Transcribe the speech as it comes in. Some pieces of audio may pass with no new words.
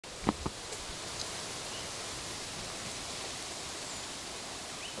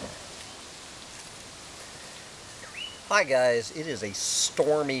Hi guys, it is a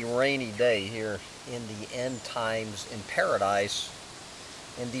stormy, rainy day here in the end times in paradise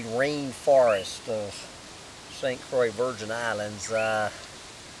in the rainforest of St. Croix Virgin Islands.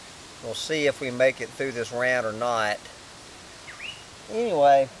 We'll see if we make it through this rant or not.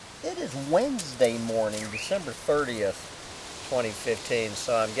 Anyway, it is Wednesday morning, December 30th, 2015,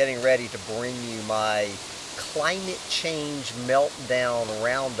 so I'm getting ready to bring you my climate change meltdown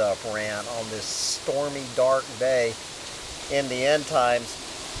roundup rant on this stormy, dark day in the end times.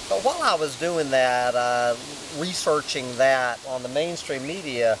 But while I was doing that, researching that on the mainstream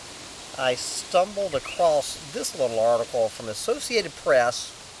media, I stumbled across this little article from Associated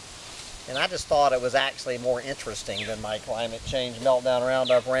Press, and I just thought it was actually more interesting than my climate change meltdown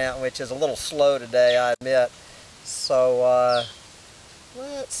roundup rant, which is a little slow today, I admit. So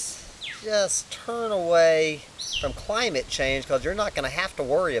let's just turn away from climate change, because you're not going to have to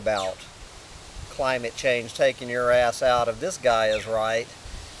worry about climate change taking your ass out if this guy is right.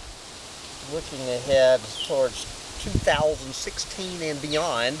 Looking ahead towards 2016 and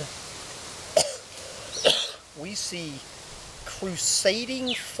beyond, we see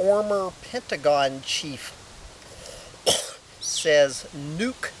crusading former Pentagon chief says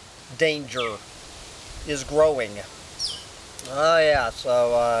nuke danger is growing. Oh yeah,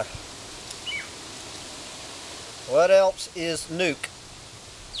 so what else is nuke?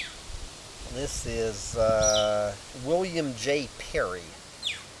 This is William J. Perry.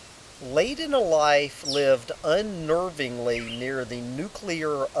 Late in a life lived unnervingly near the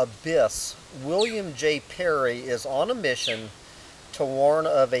nuclear abyss, William J. Perry is on a mission to warn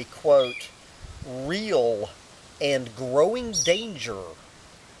of a, quote, real and growing danger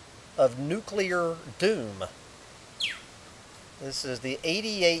of nuclear doom. This is the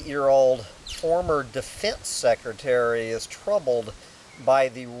 88-year-old former defense secretary is troubled by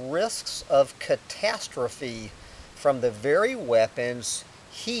the risks of catastrophe from the very weapons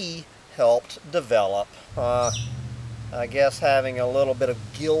he helped develop. I guess having a little bit of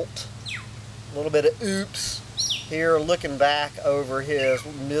guilt, a little bit of oops here, looking back over his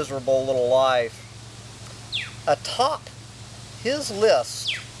miserable little life. Atop his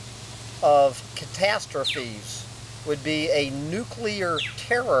list of catastrophes would be a nuclear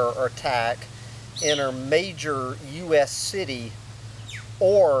terror attack in a major U.S. city,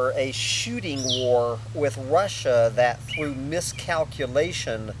 or a shooting war with Russia that through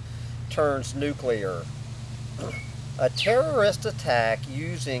miscalculation turns nuclear. A terrorist attack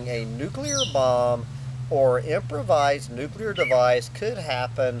using a nuclear bomb or improvised nuclear device could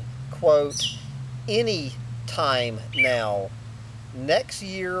happen, quote, any time now, next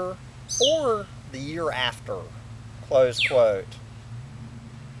year or the year after, close quote.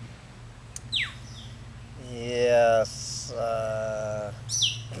 Yes,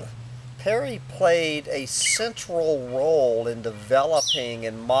 Perry played a central role in developing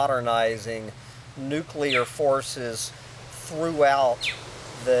and modernizing nuclear forces throughout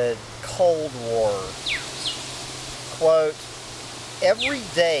the Cold War. Quote, every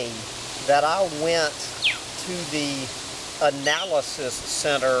day that I went to the analysis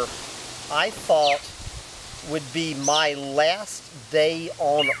center, I thought would be my last day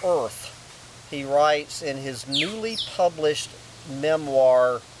on Earth, he writes in his newly published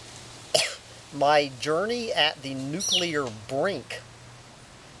memoir, My Journey at the Nuclear Brink.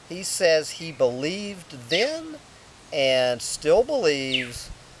 He says he believed then and still believes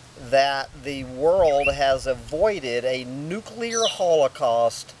that the world has avoided a nuclear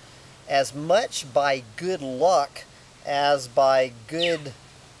holocaust as much by good luck as by good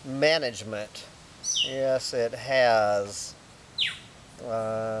management. Yes, it has.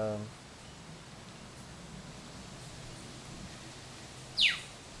 I'm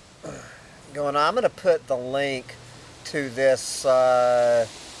going to put the link to this. I'm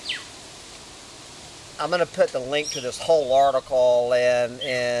going to put the link to this whole article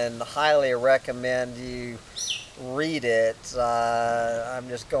and highly recommend you read it. I'm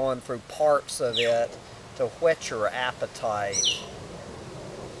just going through parts of it to whet your appetite.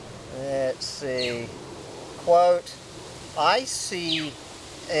 Let's see. Quote, I see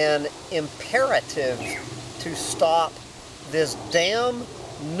an imperative to stop this damn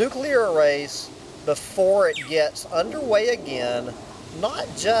nuclear race before it gets underway again, not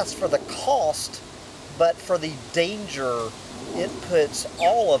just for the cost, but for the danger it puts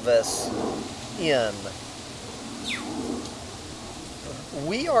all of us in.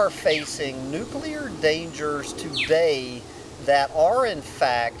 We are facing nuclear dangers today that are in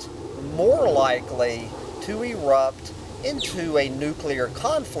fact more likely to erupt into a nuclear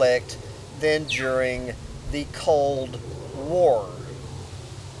conflict than during the Cold War.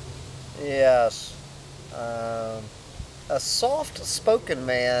 Yes. A soft-spoken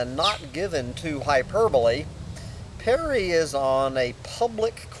man not given to hyperbole, Perry is on a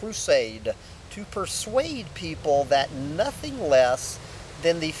public crusade to persuade people that nothing less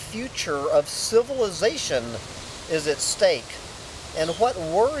than the future of civilization is at stake. And what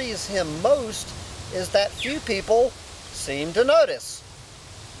worries him most is that few people seem to notice.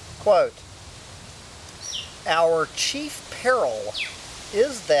 Quote, "Our chief peril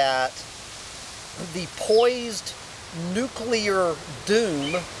is that the poised nuclear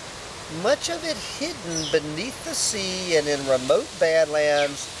doom, much of it hidden beneath the sea and in remote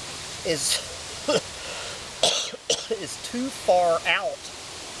badlands, is is too far out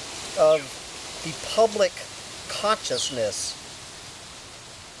of the public consciousness."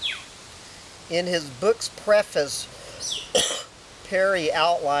 In his book's preface, Perry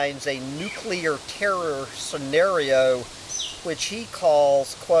outlines a nuclear terror scenario which he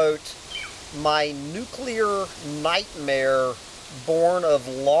calls, quote, "my nuclear nightmare born of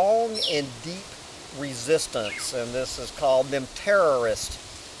long and deep resistance." And this is called them terrorists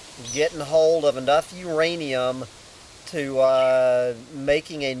getting hold of enough uranium to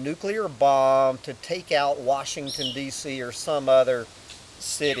making a nuclear bomb to take out Washington, D.C. or some other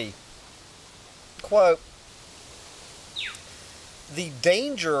city. Quote, "The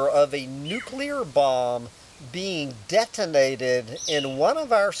danger of a nuclear bomb being detonated in one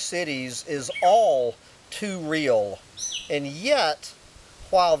of our cities is all too real. And yet,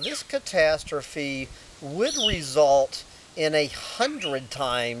 while this catastrophe would result in 100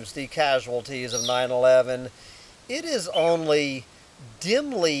 times the casualties of 9/11, it is only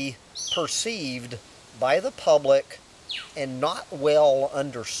dimly perceived by the public and not well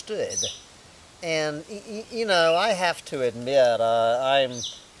understood." And, you know, I have to admit, I'm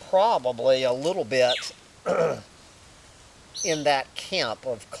probably a little bit in that camp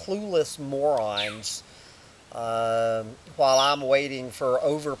of clueless morons while I'm waiting for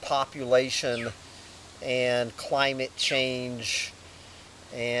overpopulation and climate change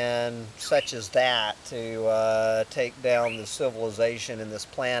and such as that to take down the civilization in this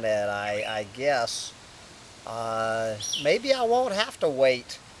planet. I guess maybe I won't have to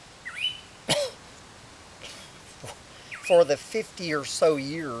wait for the 50 or so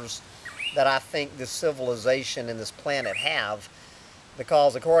years that I think the civilization in this planet have,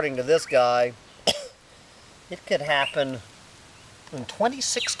 because according to this guy, it could happen in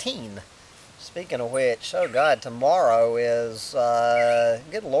 2016. Speaking of which, oh God, tomorrow is,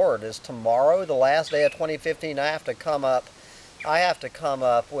 good Lord, is tomorrow the last day of 2015? I have to come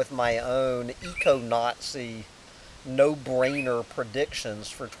up with my own eco-Nazi no-brainer predictions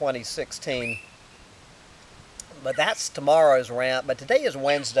for 2016. But that's tomorrow's rant. But today is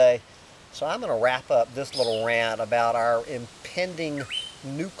Wednesday, so I'm going to wrap up this little rant about our impending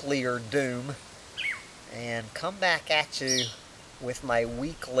nuclear doom and come back at you with my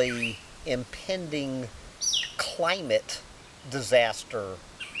weekly impending climate disaster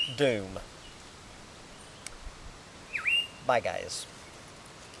doom. Bye, guys.